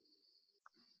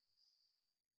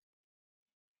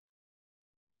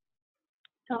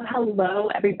So hello,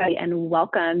 everybody, and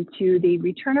welcome to the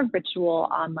Return of Ritual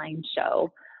online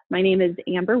show. My name is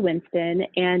Amber Winston,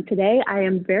 and today I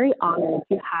am very honored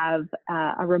to have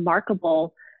a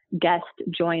remarkable guest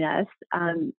join us.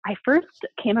 I first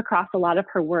came across a lot of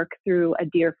her work through a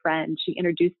dear friend. She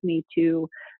introduced me to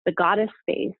the Goddess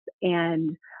Space,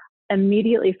 and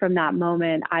immediately from that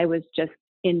moment, I was just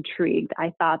intrigued.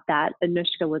 I thought that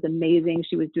Anushka was amazing.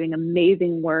 She was doing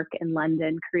amazing work in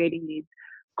London, creating these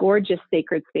gorgeous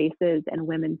sacred spaces and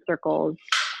women's circles.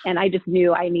 And I just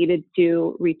knew I needed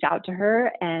to reach out to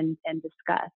her and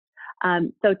discuss.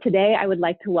 So today I would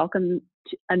like to welcome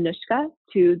Anushka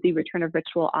to the Return of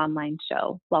Ritual online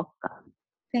show. Welcome.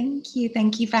 Thank you.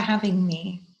 Thank you for having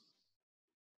me.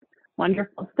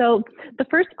 Wonderful. So the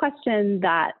first question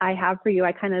that I have for you,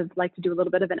 I kind of like to do a little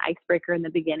bit of an icebreaker in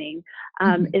the beginning,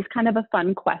 is kind of a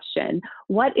fun question.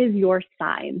 What is your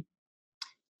sign?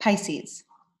 Pisces.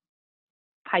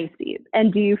 Pisces.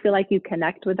 And do you feel like you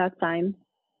connect with that sign?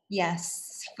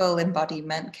 Yes, full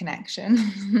embodiment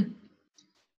connection.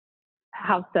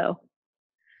 How so?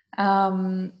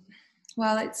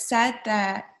 Well, it's said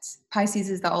that Pisces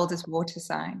is the oldest water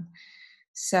sign.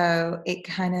 So it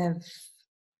kind of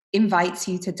invites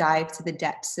you to dive to the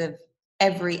depths of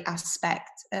every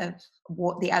aspect of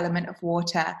what the element of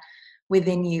water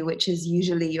within you, which is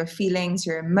usually your feelings,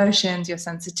 your emotions, your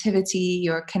sensitivity,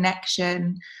 your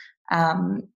connection,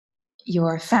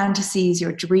 your fantasies,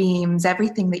 your dreams,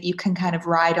 everything that you can kind of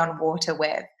ride on water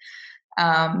with.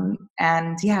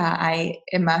 And yeah, I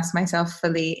immerse myself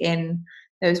fully in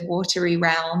those watery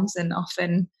realms and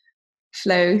often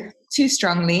flow too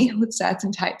strongly with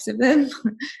certain types of them,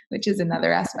 which is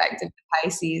another aspect of the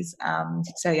Pisces.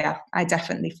 So yeah, I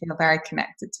definitely feel very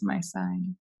connected to my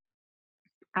sign.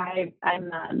 I'm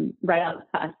right on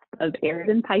the cusp of Aries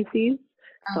and Pisces.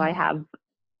 So I have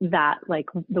that, like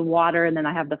the water, and then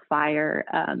I have the fire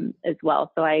as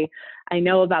well. So I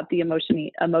know about the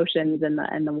emotions and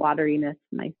the wateriness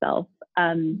myself.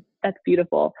 That's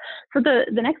beautiful. So the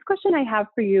next question I have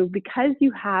for you, because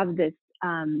you have this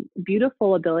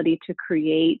beautiful ability to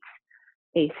create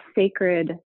a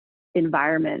sacred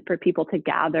environment for people to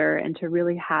gather and to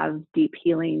really have deep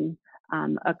healing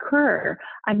occur.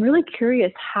 I'm really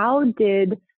curious, how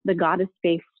did the Goddess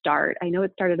Space start? I know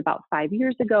it started about 5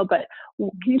 years ago, but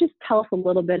can you just tell us a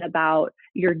little bit about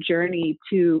your journey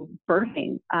to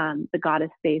birthing the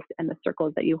Goddess Space and the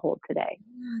circles that you hold today?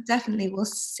 Definitely. Well,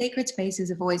 sacred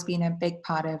spaces have always been a big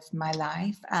part of my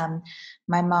life.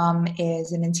 My mom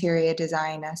is an interior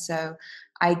designer, so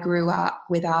I grew up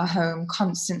with our home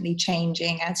constantly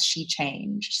changing as she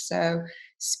changed. So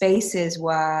spaces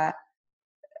were,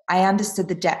 I understood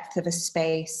the depth of a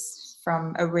space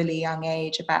from a really young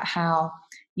age about how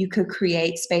you could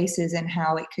create spaces and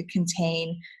how it could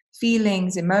contain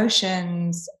feelings,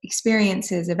 emotions,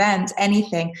 experiences, events,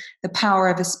 anything. The power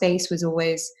of a space was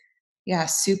always,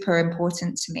 super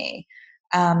important to me.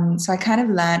 So I kind of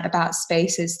learned about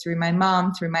spaces through my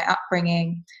mom, through my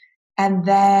upbringing, and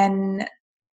then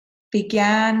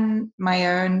began my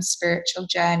own spiritual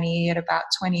journey at about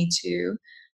 22.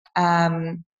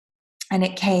 And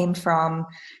it came from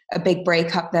a big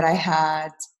breakup that I had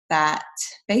that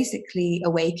basically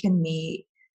awakened me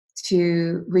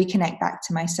to reconnect back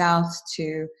to myself,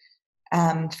 to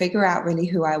figure out really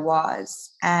who I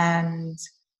was. And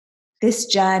this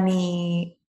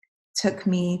journey took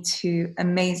me to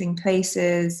amazing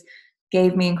places,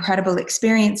 gave me incredible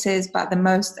experiences, but the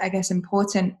most, I guess,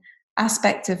 important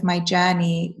aspect of my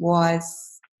journey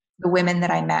was the women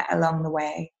that I met along the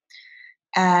way.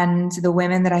 And the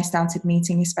women that I started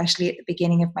meeting, especially at the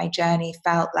beginning of my journey,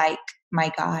 felt like my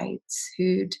guides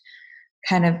who'd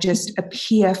kind of just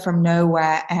appear from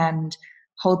nowhere and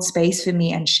hold space for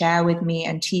me and share with me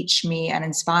and teach me and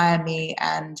inspire me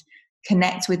and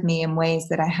connect with me in ways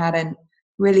that I hadn't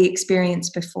really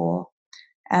experienced before.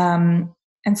 And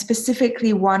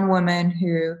specifically one woman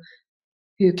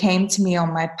who came to me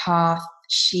on my path,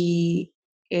 she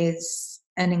is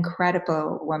an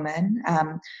incredible woman,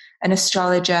 an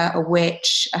astrologer, a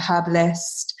witch, a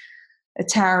herbalist, a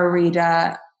tarot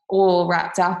reader, all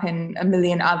wrapped up in a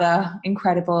million other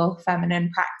incredible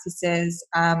feminine practices.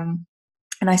 And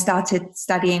I started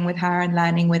studying with her and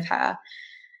learning with her.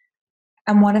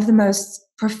 And one of the most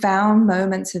profound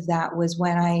moments of that was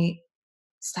when I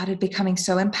started becoming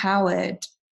so empowered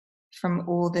from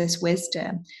all this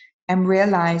wisdom and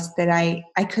realized that I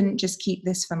couldn't just keep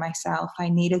this for myself. I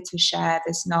needed to share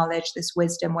this knowledge, this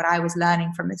wisdom, what I was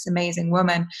learning from this amazing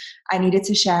woman. I needed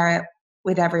to share it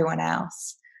with everyone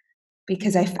else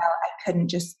because I felt I couldn't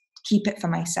just keep it for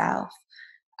myself.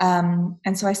 And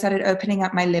so I started opening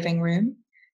up my living room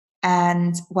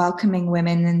and welcoming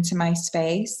women into my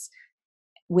space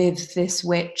with this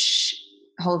witch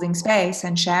holding space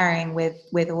and sharing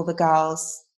with all the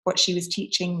girls what she was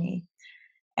teaching me.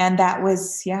 And that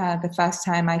was, yeah, the first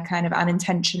time I kind of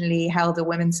unintentionally held a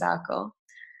women's circle.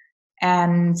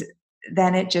 And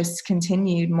then it just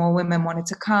continued. More women wanted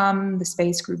to come. The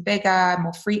space grew bigger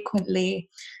more frequently.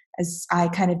 As I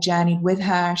kind of journeyed with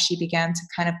her, she began to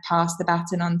kind of pass the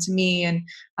baton on to me, and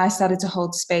I started to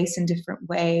hold space in different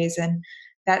ways. And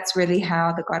that's really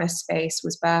how the Goddess Space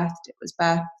was birthed. It was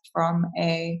birthed from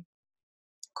a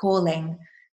calling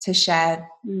to share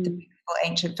the beautiful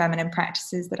ancient feminine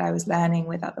practices that I was learning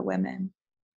with other women.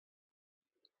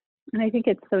 And I think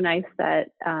it's so nice that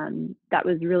that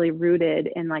was really rooted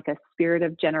in like a spirit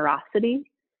of generosity,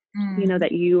 you know,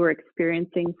 that you were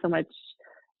experiencing so much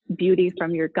beauty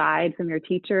from your guide, from your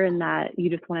teacher, and that you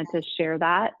just wanted to share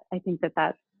that. I think that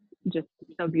that's just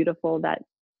so beautiful, that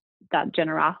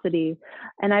generosity.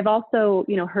 And I've also,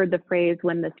 you know, heard the phrase,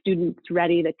 when the student's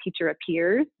ready, the teacher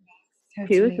appears.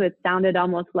 Totally. Too. So it sounded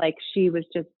almost like she was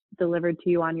just delivered to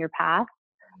you on your path.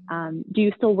 Do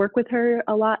you still work with her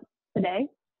a lot today?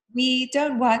 We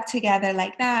don't work together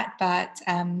like that, but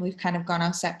we've kind of gone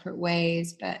our separate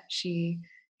ways. But she,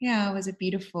 yeah, was a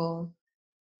beautiful,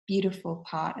 beautiful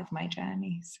part of my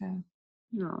journey. So,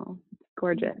 oh,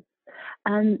 gorgeous.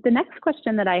 The next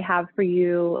question that I have for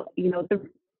you, you know,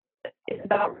 is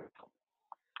about,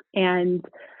 and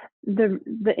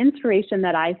the inspiration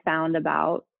that I found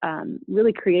about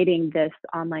really creating this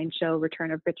online show,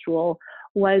 Return of Ritual,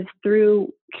 was through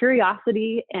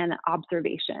curiosity and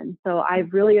observation. So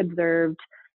I've really observed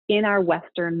in our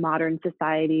Western modern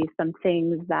society some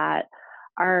things that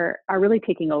are really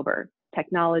taking over: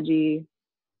 technology,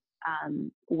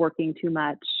 working too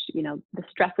much, you know, the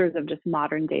stressors of just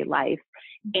modern day life.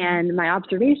 And my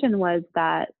observation was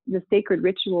that the sacred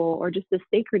ritual, or just the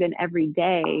sacred in every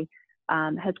day,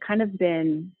 has kind of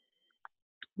been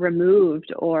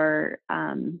removed or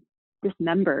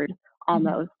dismembered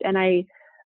almost. And I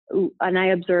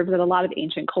observed that a lot of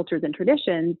ancient cultures and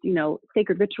traditions, you know,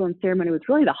 sacred ritual and ceremony was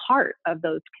really the heart of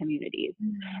those communities.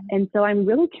 And so I'm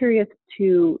really curious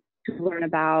to learn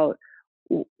about,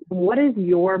 what is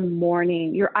your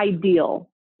morning, your ideal,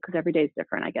 because every day is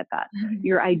different, I get that,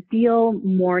 your ideal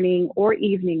morning or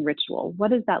evening ritual.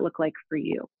 What does that look like for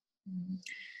you?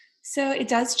 So it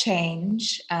does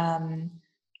change.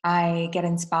 I get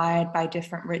inspired by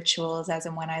different rituals as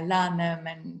and when I learn them,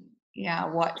 and yeah,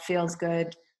 what feels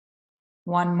good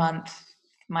one month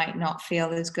might not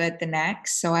feel as good the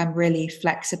next. So I'm really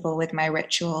flexible with my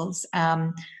rituals.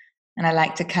 And I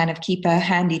like to kind of keep a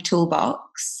handy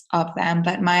toolbox of them.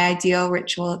 But my ideal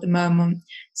ritual at the moment,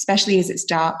 especially as it's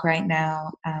dark right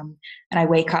now, and I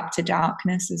wake up to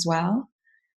darkness as well,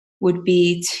 would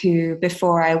be to,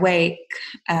 before I wake,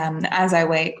 as I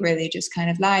wake, really just kind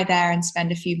of lie there and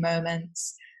spend a few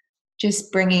moments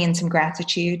just bringing in some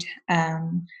gratitude.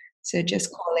 So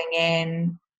just calling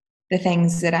in the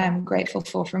things that I'm grateful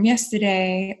for from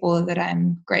yesterday, or that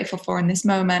I'm grateful for in this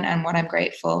moment, and what I'm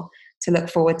grateful to look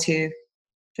forward to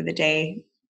for the day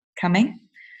coming.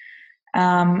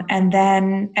 And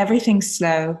then everything's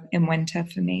slow in winter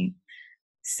for me.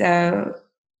 So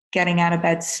getting out of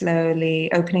bed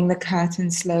slowly, opening the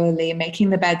curtains slowly, making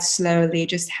the bed slowly,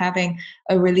 just having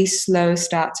a really slow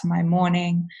start to my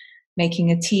morning,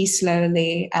 making a tea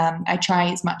slowly. I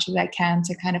try as much as I can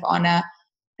to kind of honor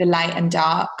the light and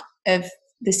dark of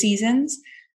the seasons.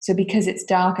 So because it's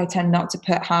dark, I tend not to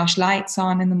put harsh lights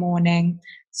on in the morning.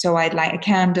 So I'd light a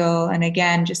candle, and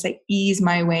again, just like ease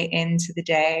my way into the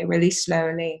day really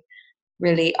slowly,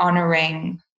 really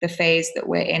honoring the phase that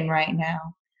we're in right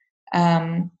now.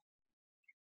 And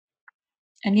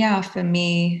yeah, for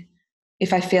me,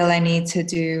 if I feel I need to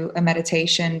do a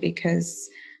meditation because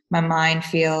my mind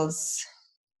feels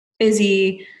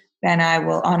busy, then I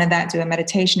will honor that, do a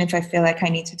meditation. If I feel like I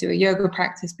need to do a yoga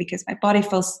practice because my body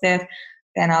feels stiff,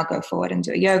 then I'll go forward and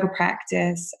do a yoga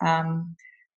practice.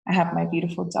 I have my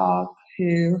beautiful dog,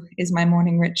 who is my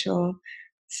morning ritual.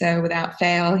 So without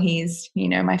fail, he's, you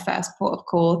know, my first port of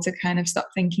call to kind of stop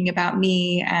thinking about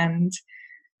me and,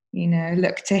 you know,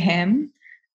 look to him.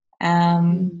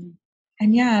 And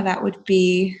yeah, that would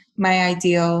be my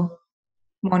ideal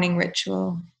morning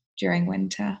ritual during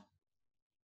winter.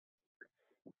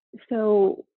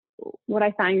 So what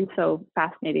I find so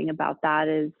fascinating about that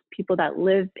is people that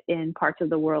live in parts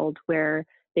of the world where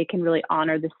they can really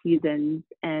honor the seasons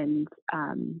and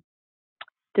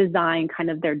design kind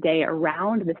of their day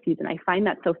around the season. I find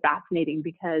that so fascinating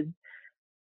because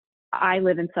I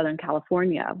live in Southern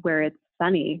California, where it's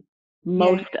sunny Yeah.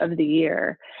 most of the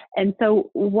year. And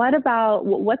so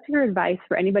what's your advice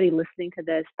for anybody listening to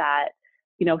this that,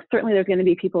 certainly there's going to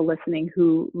be people listening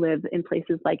who live in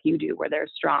places like you do, where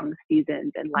there's strong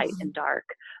seasons and light and dark.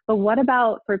 But what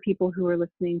about for people who are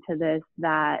listening to this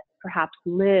that perhaps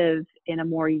live in a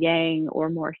more yang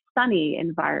or more sunny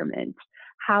environment?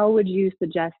 How would you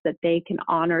suggest that they can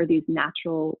honor these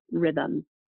natural rhythms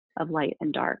of light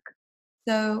and dark?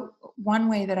 So one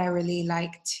way that I really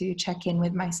like to check in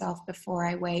with myself before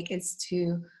I wake is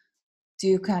to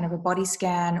do kind of a body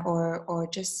scan, or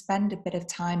just spend a bit of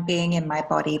time being in my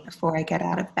body before I get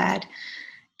out of bed.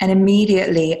 And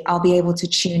immediately I'll be able to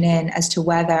tune in as to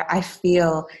whether I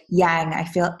feel yang, I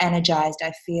feel energized,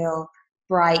 I feel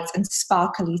bright and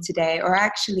sparkly today, or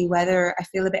actually whether I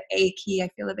feel a bit achy, I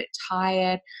feel a bit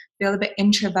tired, feel a bit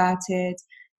introverted.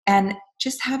 And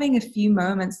just having a few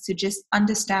moments to just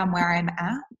understand where I'm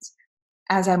at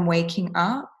as I'm waking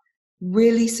up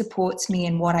really supports me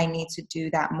in what I need to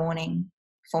do that morning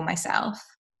for myself.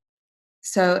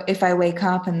 So if I wake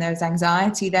up and there's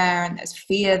anxiety there and there's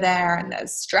fear there and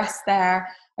there's stress there,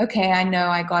 okay, I know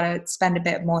I got to spend a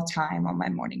bit more time on my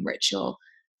morning ritual.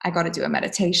 I got to do a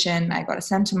meditation. I got to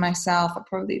center myself. I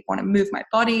probably want to move my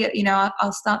body.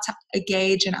 I'll start to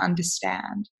gauge and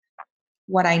understand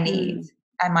what I need. Mm.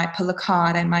 I might pull a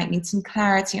card. I might need some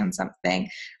clarity on something.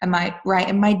 I might write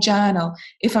in my journal.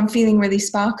 If I'm feeling really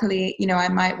sparkly, I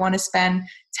might want to spend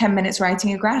 10 minutes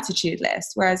writing a gratitude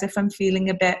list. Whereas if I'm feeling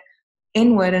a bit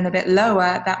inward and a bit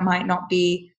lower, that might not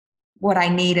be what I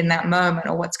need in that moment,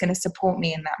 or what's going to support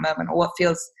me in that moment, or what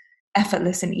feels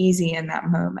effortless and easy in that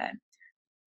moment.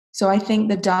 So I think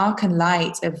the dark and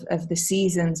light of the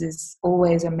seasons is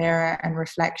always a mirror and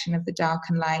reflection of the dark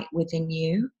and light within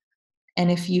you. And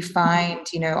if you find,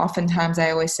 oftentimes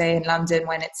I always say in London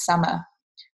when it's summer,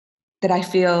 that I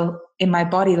feel in my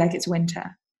body like it's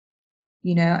winter,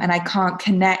 and I can't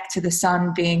connect to the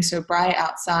sun being so bright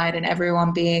outside and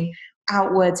everyone being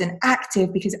outwards and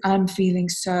active, because I'm feeling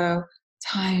so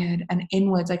tired and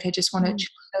inwards. Like I just want to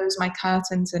close my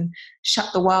curtains and shut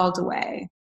the world away,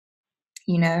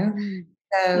 So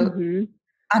Mm-hmm.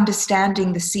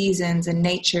 understanding the seasons and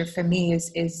nature for me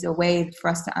is a way for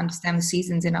us to understand the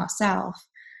seasons in ourselves.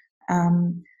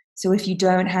 So if you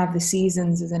don't have the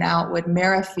seasons as an outward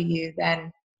mirror for you,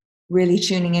 then really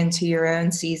tuning into your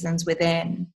own seasons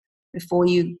within before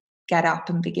you get up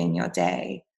and begin your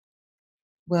day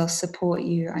will support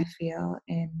you, I feel,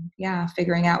 in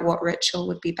figuring out what ritual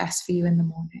would be best for you in the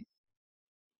morning.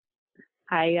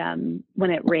 When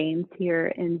it rains here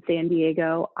in San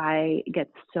Diego, I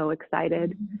get so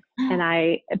excited.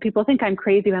 And people think I'm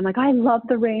crazy, but I'm like, I love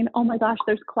the rain. Oh my gosh,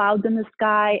 there's clouds in the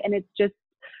sky. And it's just,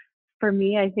 for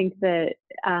me, I think that,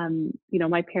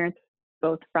 my parents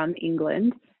both from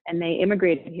England, and they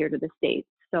immigrated here to the States.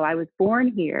 So I was born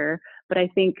here, but I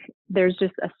think there's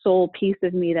just a soul piece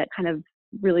of me that kind of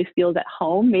really feels at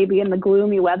home, maybe in the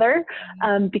gloomy weather,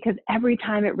 because every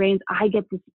time it rains, I get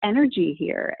this energy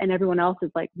here, and everyone else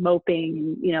is like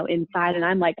moping, inside, and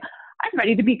I'm like, I'm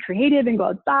ready to be creative and go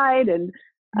outside, and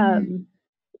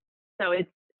so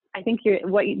I think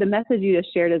the message you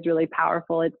just shared is really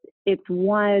powerful. It's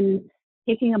one,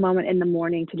 taking a moment in the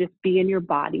morning to just be in your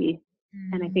body,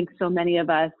 and I think so many of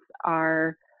us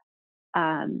are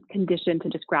conditioned to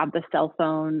just grab the cell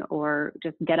phone or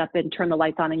just get up and turn the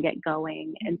lights on and get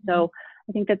going. And so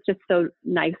I think that's just so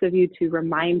nice of you to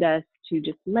remind us to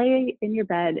just lay in your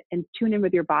bed and tune in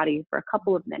with your body for a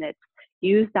couple of minutes.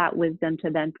 Use that wisdom to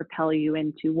then propel you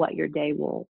into what your day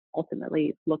will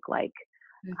ultimately look like.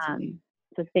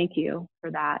 So thank you for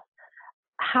that.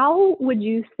 How would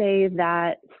you say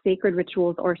that sacred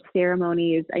rituals or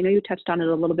ceremonies, I know you touched on it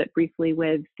a little bit briefly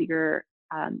with your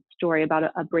story about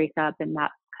a breakup and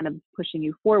that kind of pushing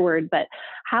you forward, but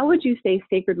how would you say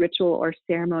sacred ritual or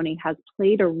ceremony has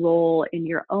played a role in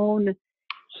your own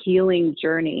healing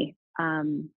journey,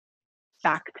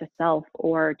 back to self,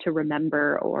 or to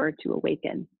remember, or to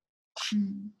awaken?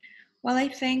 Well, I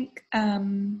think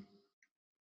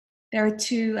there are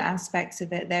two aspects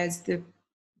of it. There's the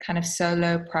kind of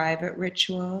solo private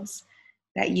rituals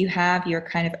that you have, your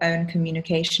kind of own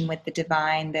communication with the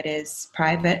divine that is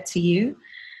private to you.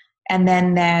 And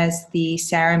then there's the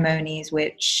ceremonies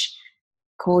which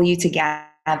call you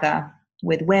together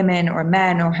with women or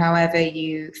men, or however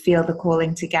you feel the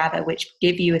calling together, which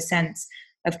give you a sense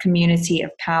of community,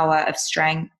 of power, of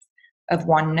strength, of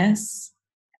oneness.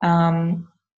 And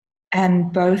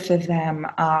both of them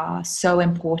are so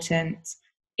important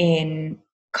in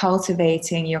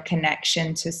cultivating your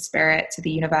connection to spirit, to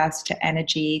the universe, to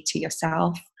energy, to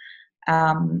yourself.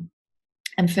 And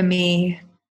for me,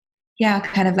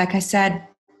 kind of like I said,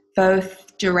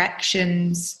 both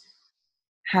directions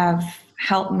have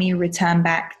helped me return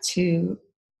back to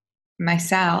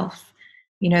myself.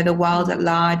 You know, the world at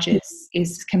large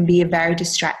is can be a very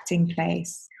distracting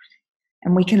place,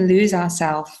 and we can lose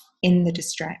ourselves in the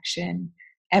distraction.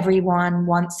 Everyone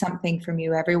wants something from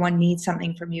you. Everyone needs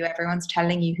something from you. Everyone's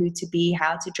telling you who to be,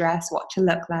 how to dress, what to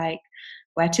look like,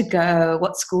 where to go,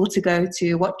 what school to go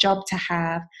to, what job to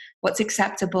have, what's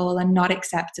acceptable and not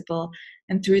acceptable.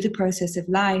 And through the process of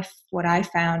life, what I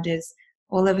found is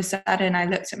all of a sudden I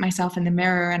looked at myself in the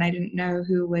mirror and I didn't know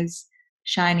who was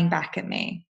shining back at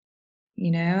me,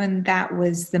 you know, and that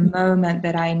was the moment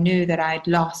that I knew that I'd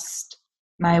lost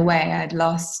my way. I'd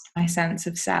lost my sense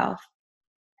of self.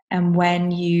 And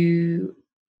when you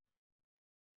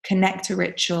connect to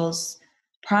rituals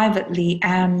privately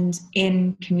and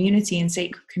in community, in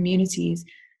sacred communities,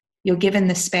 you're given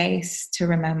the space to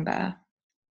remember.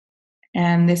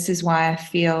 And this is why I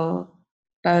feel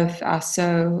both are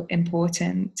so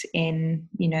important in,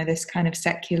 you know, this kind of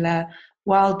secular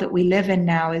world that we live in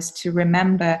now, is to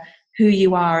remember who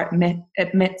you are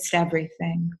amidst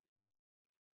everything.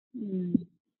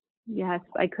 Yes,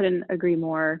 I couldn't agree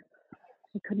more.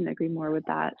 With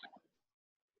that.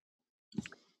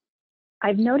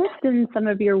 I've noticed in some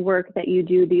of your work that you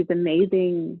do these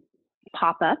amazing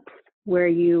pop-ups where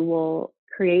you will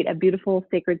create a beautiful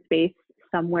sacred space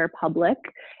somewhere public,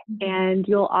 and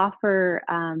you'll offer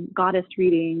goddess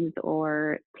readings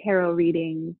or tarot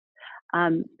readings.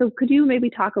 So could you maybe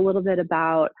talk a little bit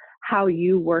about how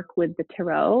you work with the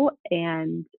tarot,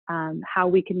 and how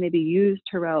we can maybe use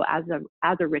tarot as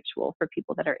a ritual for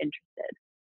people that are interested?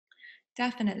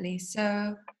 Definitely.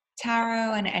 So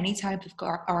tarot and any type of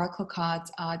oracle cards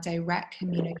are direct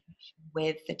communication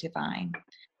with the divine.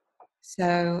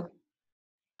 So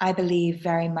I believe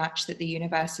very much that the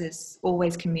universe is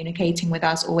always communicating with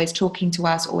us, always talking to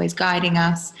us, always guiding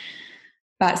us.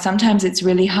 But sometimes it's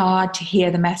really hard to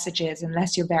hear the messages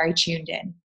unless you're very tuned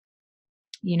in.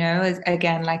 You know,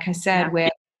 again, like I said,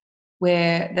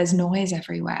 where there's noise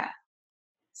everywhere.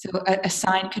 So a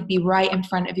sign could be right in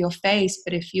front of your face,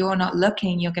 but if you're not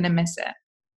looking, you're going to miss it.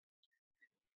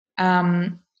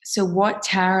 So what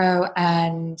tarot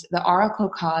and the oracle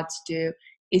cards do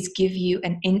is give you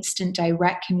an instant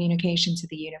direct communication to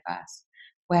the universe,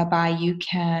 whereby you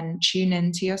can tune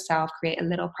into yourself, create a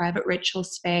little private ritual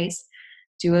space,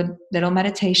 do a little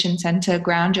meditation center,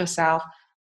 ground yourself,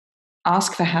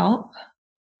 ask for help,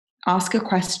 ask a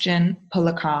question, pull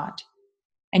a card.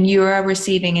 And you are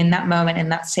receiving in that moment, in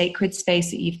that sacred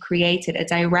space that you've created, a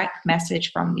direct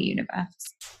message from the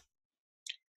universe.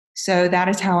 So that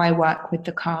is how I work with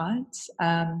the cards.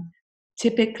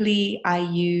 Typically, I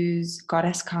use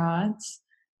goddess cards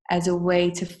as a way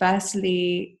to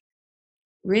firstly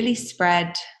really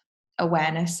spread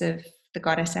awareness of the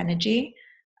goddess energy,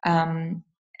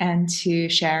 and to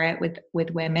share it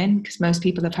with women, because most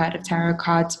people have heard of tarot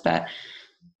cards, but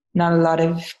not a lot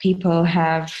of people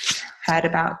have heard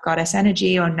about goddess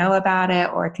energy or know about it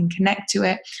or can connect to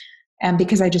it. And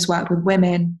because I just work with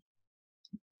women,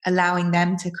 allowing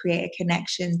them to create a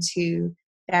connection to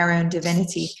their own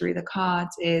divinity through the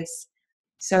cards is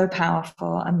so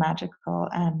powerful and magical.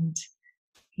 And,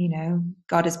 you know,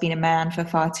 God has been a man for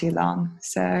far too long.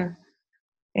 So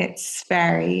it's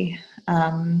very,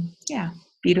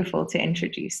 beautiful to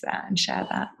introduce that and share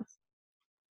that.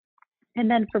 And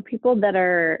then for people that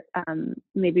are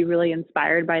maybe really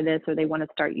inspired by this, or they want to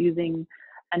start using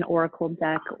an oracle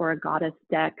deck or a goddess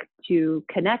deck to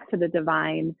connect to the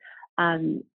divine,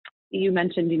 you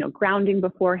mentioned, you know, grounding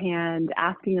beforehand,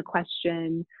 asking a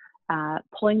question,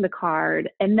 pulling the card,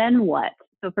 and then what?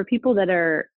 So for people that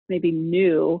are maybe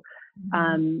new,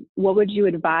 what would you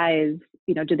advise?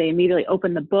 You know, do they immediately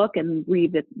open the book and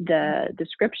read the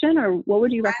description, or what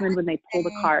would you recommend when they pull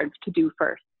the cards to do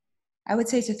first? I would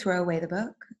say to throw away the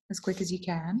book as quick as you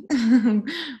can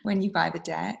when you buy the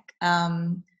deck.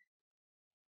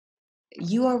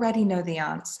 You already know the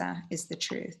answer is the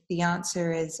truth. The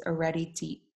answer is already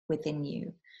deep within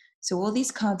you. So all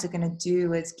these cards are going to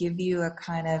do is give you a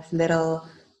kind of little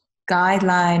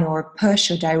guideline or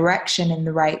push or direction in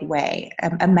the right way,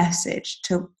 a message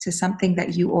to something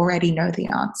that you already know the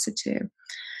answer to.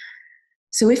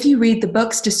 So if you read the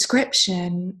book's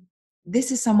description,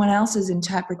 this is someone else's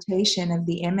interpretation of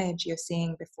the image you're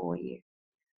seeing before you.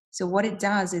 So what it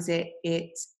does is it,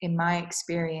 in my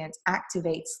experience,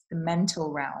 activates the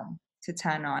mental realm to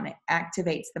turn on. It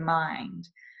activates the mind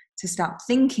to start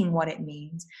thinking what it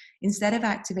means, instead of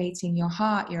activating your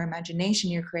heart, your imagination,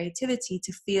 your creativity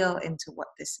to feel into what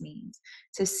this means,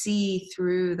 to see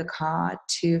through the card,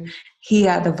 to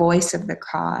hear the voice of the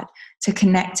card, to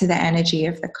connect to the energy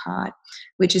of the card,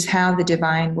 which is how the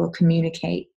divine will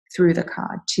communicate through the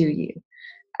card to you.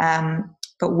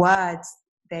 But words,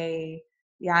 they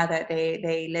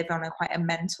live on quite a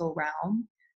mental realm,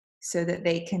 so that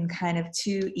they can kind of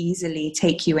too easily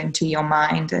take you into your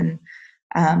mind. And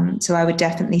so I would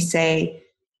definitely say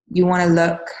you want to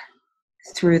look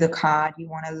through the card. You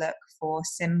want to look for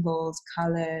symbols,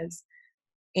 colors,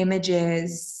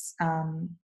 images,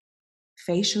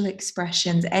 facial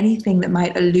expressions, anything that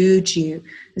might elude you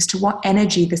as to what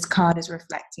energy this card is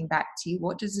reflecting back to you.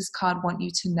 What does this card want you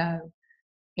to know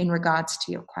in regards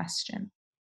to your question?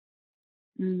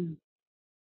 Mm.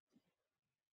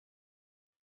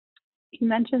 You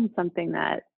mentioned something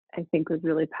that I think was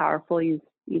really powerful. You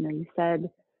said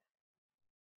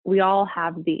we all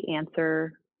have the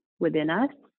answer within us.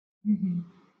 Mm-hmm.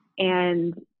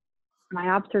 And my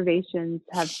observations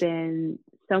have been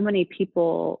so many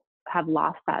people have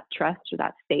lost that trust or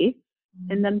that faith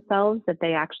in themselves that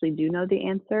they actually do know the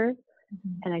answer.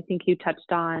 Mm-hmm. And I think you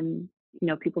touched on,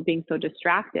 people being so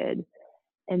distracted.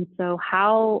 And so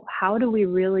how do we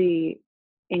really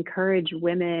encourage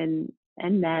women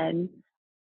and men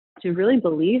to really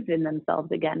believe in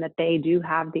themselves again, that they do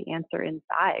have the answer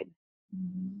inside?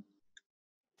 Mm-hmm.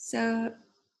 So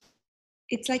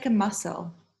it's like a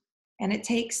muscle, and it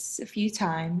takes a few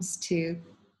times to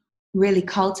really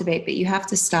cultivate, but you have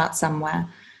to start somewhere.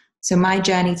 So my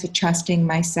journey to trusting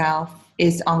myself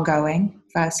is ongoing,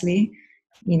 firstly.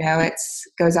 It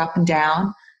goes up and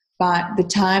down. But the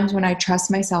times when I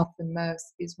trust myself the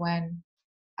most is when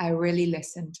I really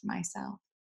listen to myself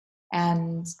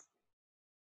and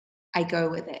I go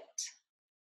with it.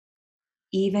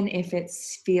 Even if it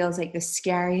feels like the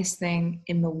scariest thing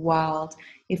in the world,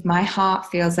 if my heart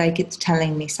feels like it's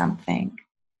telling me something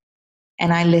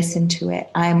and I listen to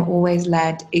it, I am always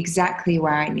led exactly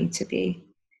where I need to be.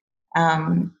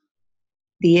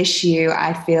 The issue,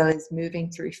 I feel, is moving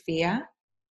through fear.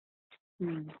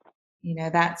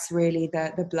 That's really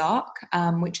the block,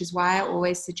 which is why I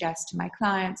always suggest to my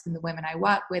clients and the women I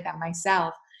work with and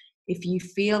myself, if you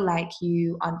feel like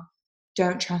you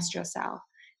don't trust yourself,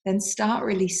 then start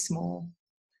really small.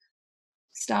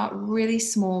 Start really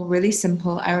small, really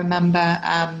simple. I remember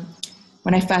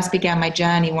when I first began my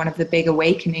journey, one of the big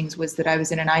awakenings was that I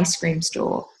was in an ice cream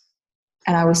store,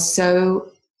 and I was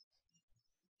so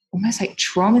almost like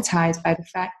traumatized by the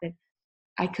fact that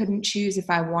I couldn't choose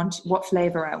what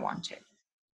flavor I wanted,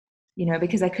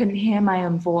 because I couldn't hear my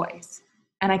own voice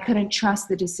and I couldn't trust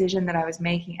the decision that I was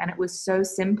making. And it was so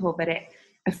simple, but it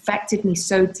affected me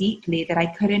so deeply that I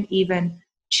couldn't even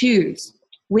choose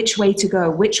which way to go,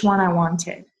 which one I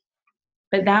wanted.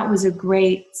 But that was a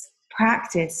great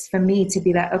practice for me to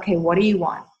be like, okay, what do you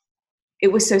want?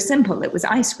 It was so simple. It was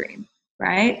ice cream,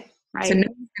 right? So no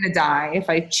one's going to die if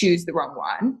I choose the wrong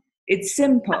one. It's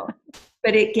simple.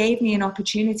 But it gave me an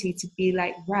opportunity to be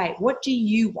like, right, what do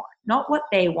you want? Not what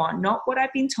they want, not what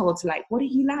I've been told to like. What do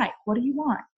you like? What do you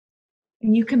want?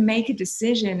 And you can make a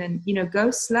decision and, go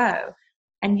slow.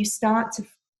 And you start to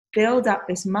build up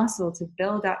this muscle, to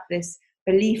build up this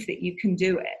belief that you can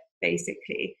do it,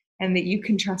 basically, and that you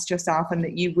can trust yourself and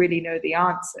that you really know the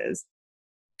answers.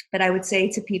 But I would say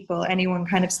to people, anyone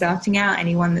kind of starting out,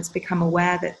 anyone that's become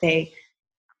aware that they,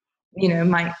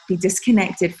 might be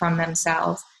disconnected from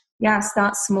themselves,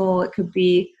 start small. It could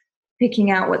be picking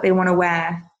out what they want to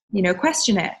wear,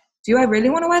 question it. Do I really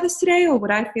want to wear this today, or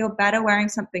would I feel better wearing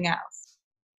something else?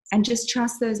 And just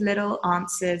trust those little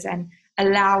answers and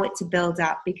allow it to build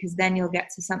up, because then you'll get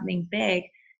to something big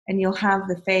and you'll have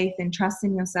the faith and trust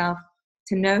in yourself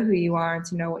to know who you are and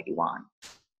to know what you want.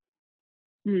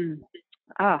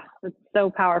 That's so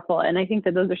powerful. And I think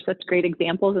that those are such great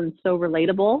examples and so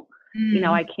relatable.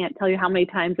 I can't tell you how many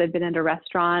times I've been in a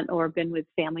restaurant or been with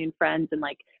family and friends, and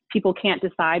like people can't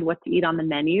decide what to eat on the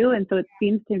menu. And so it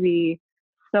seems to be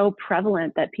so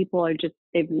prevalent that people are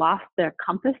they've lost their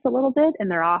compass a little bit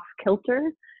and they're off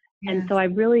kilter. Yes. And so I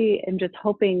really am just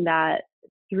hoping that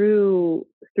through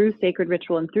sacred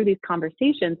ritual and through these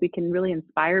conversations, we can really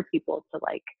inspire people to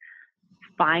like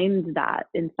find that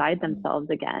inside themselves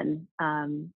again,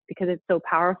 because it's so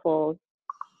powerful.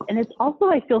 And it's also,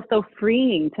 I feel, so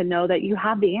freeing to know that you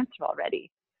have the answer already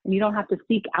and you don't have to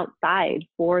seek outside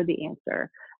for the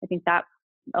answer. I think that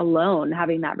alone,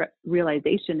 having that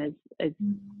realization is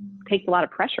takes a lot of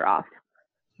pressure off.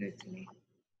 Totally.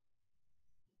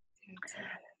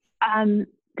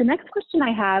 The next question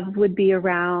I have would be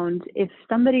around if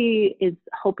somebody is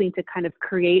hoping to kind of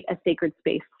create a sacred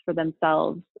space for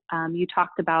themselves. You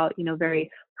talked about, very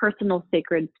personal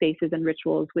sacred spaces and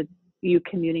rituals with you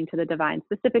communing to the divine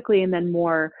specifically, and then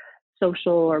more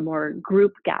social or more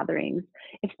group gatherings.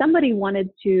 If somebody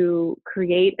wanted to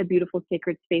create a beautiful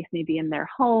sacred space, maybe in their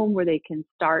home, where they can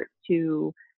start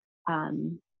to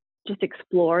just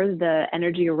explore the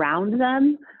energy around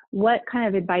them, what kind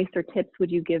of advice or tips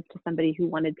would you give to somebody who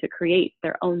wanted to create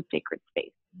their own sacred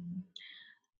space?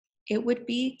 It would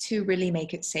be to really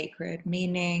make it sacred,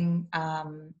 meaning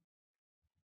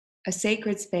a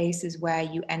sacred space is where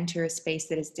you enter a space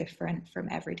that is different from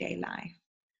everyday life.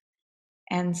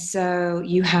 And so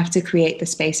you have to create the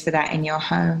space for that in your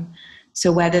home.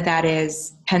 So whether that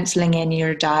is penciling in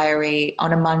your diary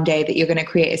on a Monday that you're going to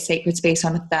create a sacred space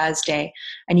on a Thursday,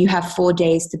 and you have 4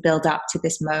 days to build up to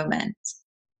this moment,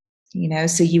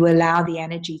 so you allow the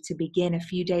energy to begin a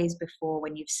few days before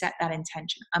when you've set that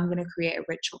intention. I'm going to create a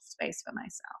ritual space for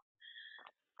myself.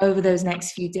 Over those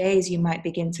next few days, you might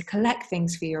begin to collect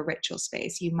things for your ritual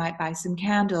space. You might buy some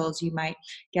candles. You might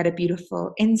get a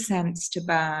beautiful incense to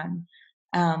burn.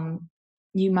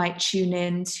 You might tune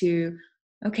in to,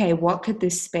 okay, what could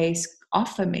this space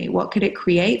offer me? What could it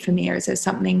create for me? Or is there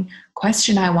something,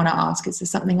 question I want to ask? Is there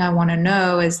something I want to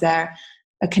know? Is there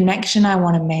a connection I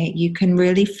want to make? You can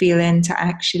really feel into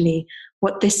actually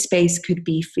what this space could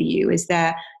be for you. Is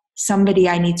there somebody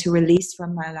I need to release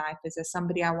from my life? Is there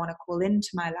somebody I want to call into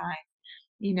my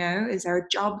life? Is there a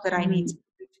job that I need to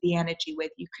move the energy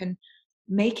with? You can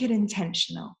make it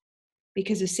intentional,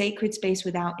 because a sacred space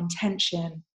without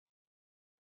intention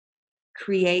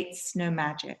creates no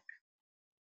magic.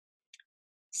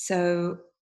 So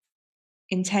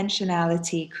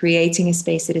intentionality, creating a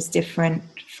space that is different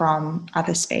from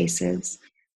other spaces.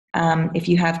 If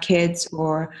you have kids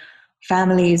or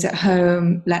families at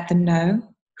home, let them know.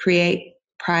 Create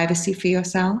privacy for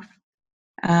yourself,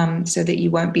 so that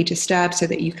you won't be disturbed, so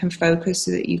that you can focus,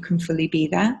 so that you can fully be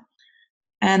there.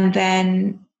 And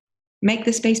then make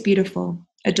the space beautiful.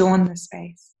 Adorn the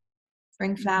space.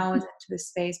 Bring flowers into the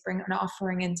space. Bring an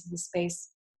offering into the space.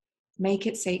 Make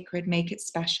it sacred. Make it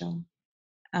special.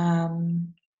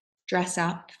 Dress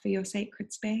up for your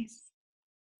sacred space.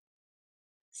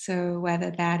 So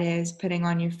whether that is putting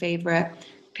on your favorite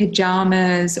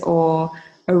pajamas or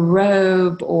a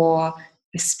robe or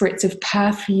a spritz of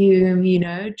perfume,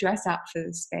 dress up for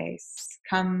the space.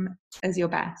 Come as your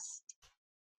best.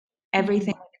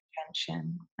 Everything with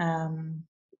intention.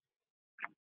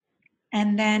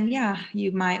 And then,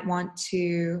 you might want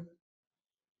to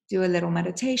do a little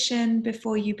meditation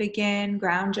before you begin.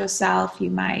 Ground yourself. You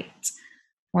might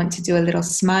want to do a little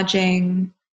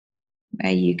smudging,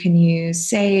 where you can use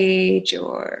sage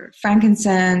or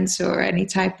frankincense or any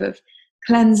type of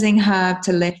cleansing herb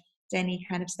to lift any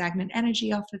kind of stagnant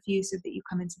energy off of you, so that you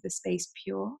come into the space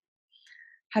pure.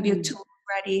 Have your tools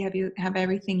ready. Have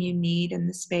everything you need in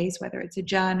the space, whether it's a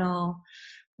journal,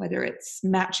 whether it's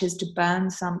matches to burn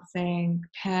something,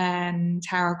 pen,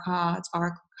 tarot cards,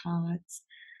 oracle cards,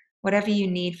 whatever you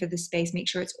need for the space. Make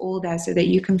sure it's all there so that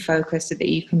you can focus, so that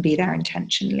you can be there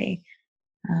intentionally.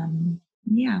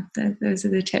 Those are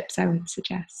the tips I would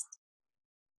suggest.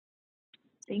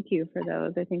 Thank you for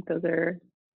those. I think those are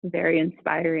very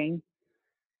inspiring.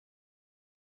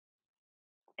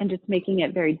 And just making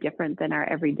it very different than our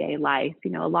everyday life.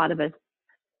 A lot of us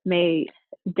may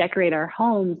decorate our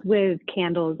homes with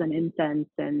candles and incense,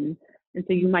 and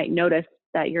so you might notice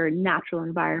that your natural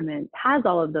environment has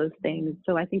all of those things.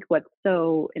 So I think what's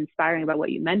so inspiring about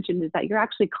what you mentioned is that you're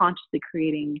actually consciously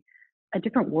creating a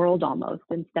different world almost,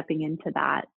 and stepping into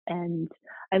that. And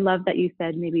I love that you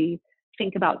said maybe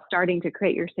think about starting to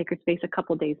create your sacred space a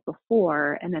couple days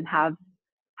before, and then have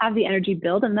the energy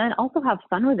build, and then also have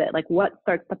fun with it. Like what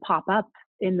starts to pop up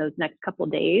in those next couple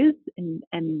days, and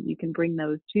you can bring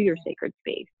those to your sacred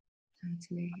space.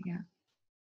 Totally, yeah.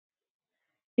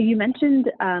 You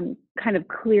mentioned kind of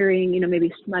clearing,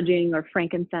 maybe smudging or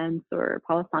frankincense or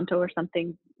Palo Santo or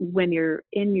something when you're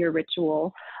in your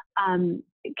ritual.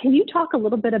 Can you talk a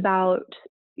little bit about,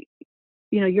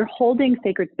 you're holding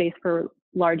sacred space for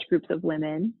large groups of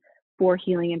women for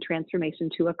healing and transformation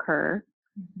to occur.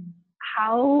 Mm-hmm.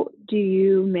 How do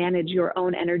you manage your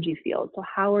own energy field? So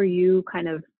how are you kind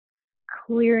of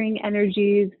clearing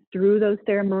energies through those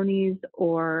ceremonies,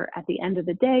 or at the end of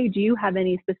the day, do you have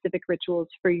any specific rituals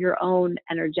for your own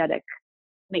energetic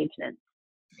maintenance?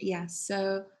 Yes.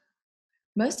 So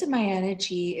most of my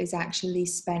energy is actually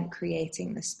spent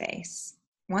creating the space.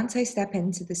 Once I step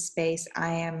into the space,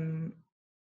 I am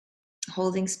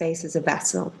holding space as a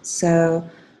vessel. So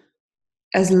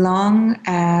as long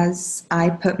as I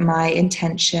put my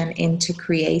intention into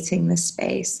creating the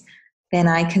space, then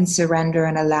I can surrender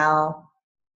and allow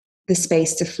the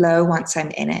space to flow once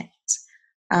I'm in it.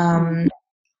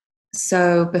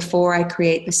 So before I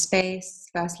create the space,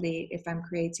 firstly, if I'm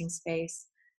creating space,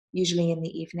 usually in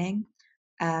the evening,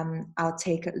 I'll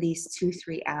take at least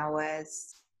 2-3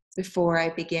 hours before I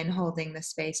begin holding the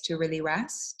space to really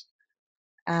rest.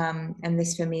 And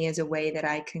this for me is a way that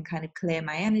I can kind of clear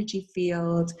my energy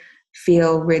field,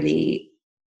 feel really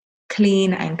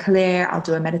clean and clear. I'll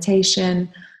do a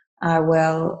meditation. I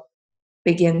will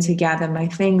begin to gather my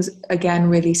things again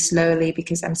really slowly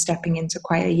because I'm stepping into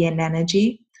quite a yin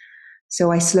energy.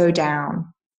 So I slow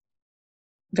down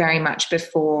very much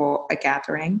before a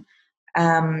gathering,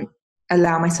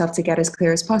 allow myself to get as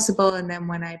clear as possible. And then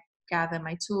when I gather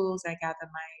my tools, I gather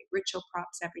my ritual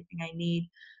props, everything I need,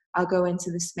 I'll go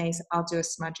into the space. I'll do a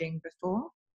smudging before.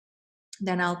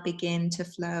 Then I'll begin to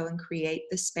flow and create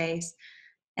the space.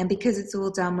 And because it's all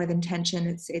done with intention,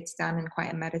 it's done in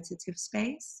quite a meditative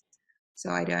space. So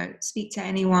I don't speak to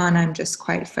anyone. I'm just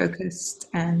quite focused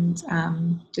and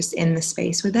just in the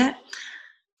space with it.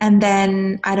 And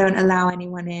then I don't allow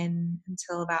anyone in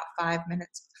until about 5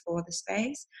 minutes before the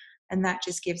space. And that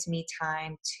just gives me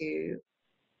time to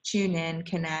tune in,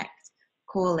 connect,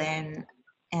 call in,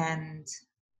 and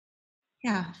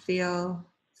feel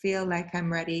like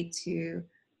I'm ready to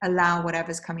allow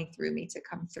whatever's coming through me to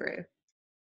come through.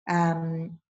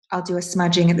 I'll do a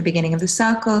smudging at the beginning of the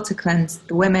circle to cleanse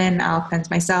the women. I'll cleanse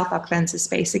myself. I'll cleanse the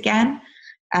space again.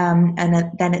 And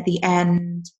then at the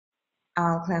end,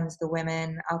 I'll cleanse the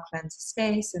women. I'll cleanse the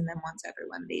space. And then once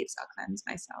everyone leaves, I'll cleanse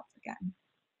myself again.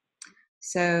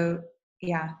 So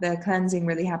yeah, the cleansing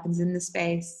really happens in the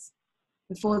space,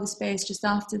 before the space, just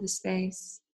after the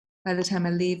space. By the time I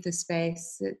leave the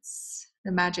space,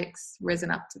 the magic's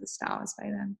risen up to the stars by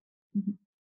then.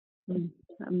 Mm-hmm.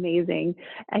 Amazing.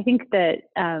 I think that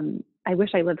I wish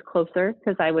I lived closer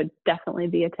because I would definitely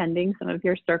be attending some of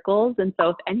your circles. And so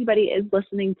if anybody is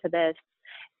listening to this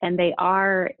and they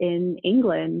are in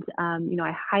England,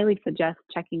 I highly suggest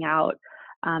checking out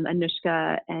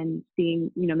Anushka and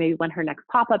seeing, maybe when her next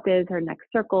pop-up is, her next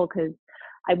circle, because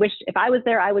I wish if I was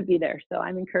there, I would be there. So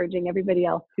I'm encouraging everybody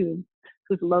else who's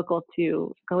local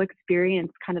to go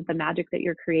experience kind of the magic that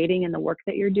you're creating and the work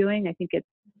that you're doing. I think it's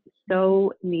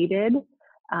so needed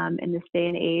in this day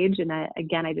and age. And I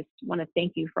just want to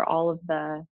thank you for all of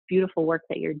the beautiful work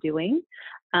that you're doing.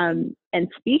 And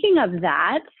speaking of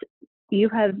that, you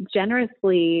have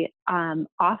generously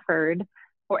offered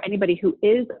for anybody who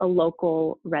is a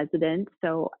local resident.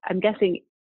 So I'm guessing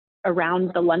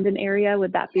around the London area,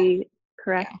 would that be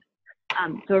correct?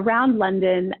 So around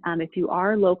London, if you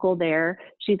are local there,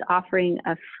 she's offering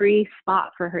a free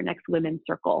spot for her next women's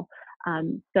circle.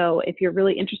 So if you're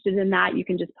really interested in that, you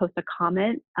can just post a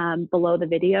comment below the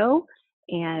video,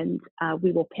 and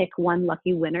we will pick one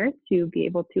lucky winner to be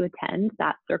able to attend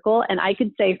that circle. And I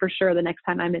could say for sure the next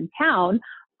time I'm in town,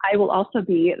 I will also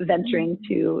be venturing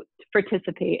to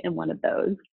participate in one of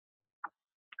those.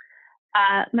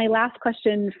 My last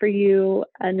question for you,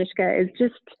 Anushka, is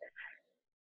just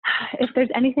if there's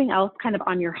anything else kind of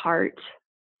on your heart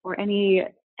or any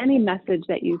message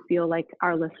that you feel like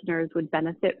our listeners would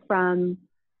benefit from,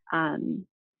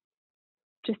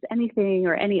 just anything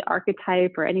or any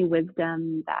archetype or any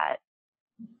wisdom that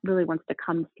really wants to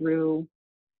come through,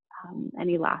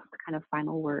 any last kind of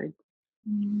final words?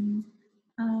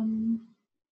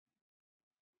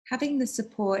 Having the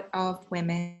support of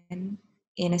women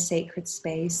in a sacred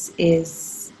space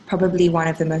is probably one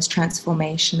of the most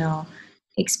transformational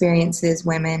experiences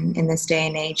women in this day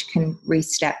and age can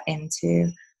re-step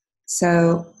into.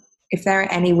 So if there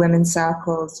are any women's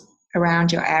circles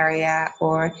around your area,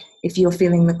 or if you're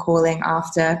feeling the calling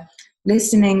after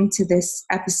listening to this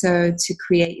episode to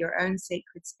create your own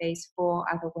sacred space for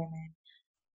other women.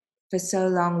 For so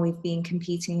long, we've been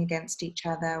competing against each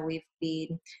other. We've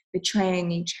been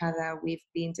betraying each other. We've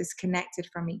been disconnected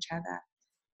from each other.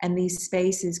 And these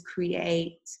spaces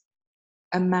create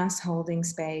a mass holding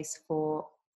space for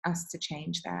us to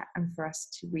change that and for us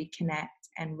to reconnect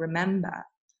and remember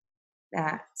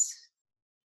that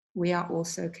we are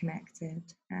also connected.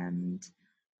 And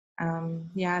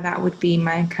that would be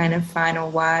my kind of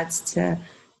final words, to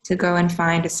go and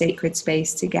find a sacred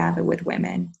space to gather with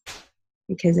women,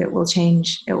 because it will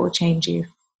change you.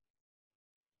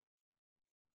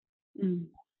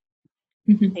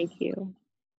 Thank you.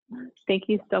 Thank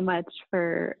you so much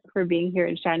for being here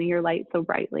and shining your light so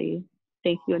brightly.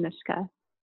 Thank you, Anushka.